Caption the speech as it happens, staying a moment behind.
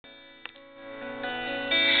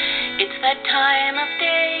that time of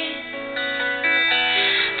day.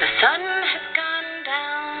 The sun has gone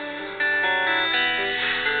down.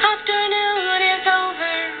 Afternoon is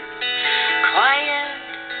over. Quiet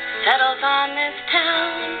settles on this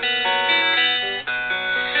town.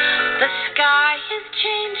 The sky is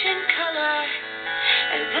changing color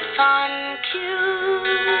as if on cue.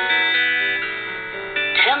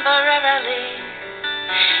 Temporarily,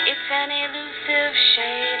 it's an elusive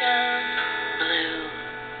shade of blue.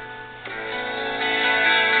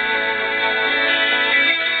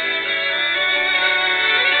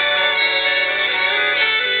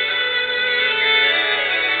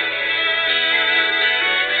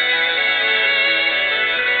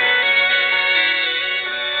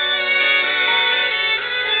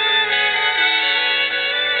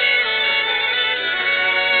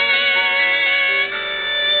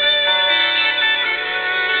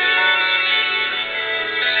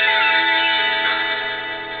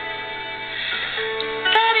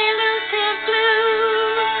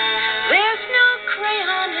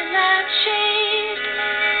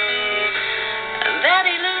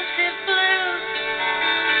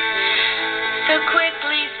 So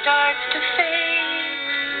quickly starts to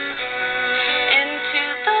fade into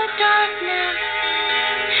the darkness.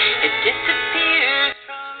 It disappears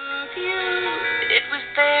from view. It was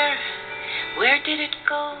there. Where did it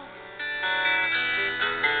go?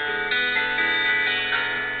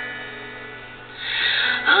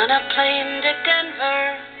 On a plane to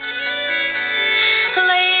Denver,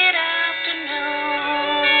 late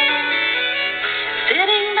afternoon,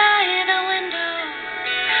 sitting by the window,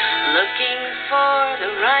 looking for the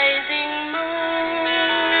rising moon.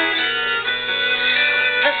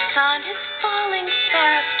 The sun is falling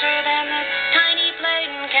faster than this tiny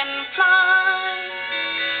plane can fly,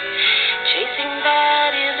 chasing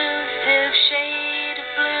that elusive shade of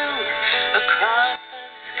blue across the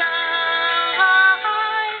sky.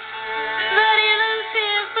 That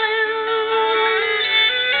elusive blue,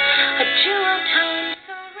 a jewel tone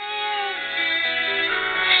so rare.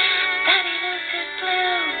 That elusive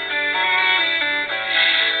blue,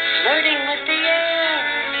 flirting with the air.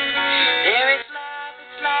 There is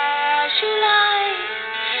flashy light,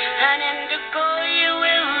 an indigo you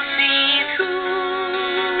will see through.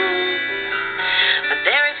 But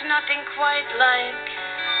there is nothing quite like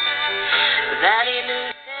that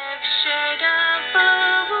elusive shade of blue.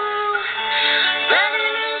 That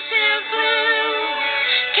elusive blue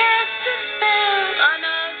casts a spell on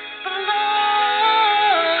us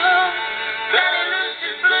below. That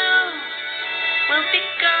elusive blue will be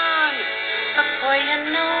gone before you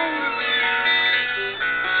know.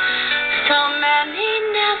 So many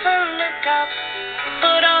never look up,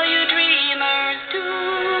 but all you dreamers do.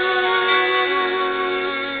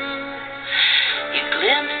 You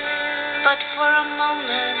glimpse, but for a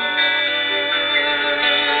moment,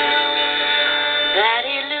 that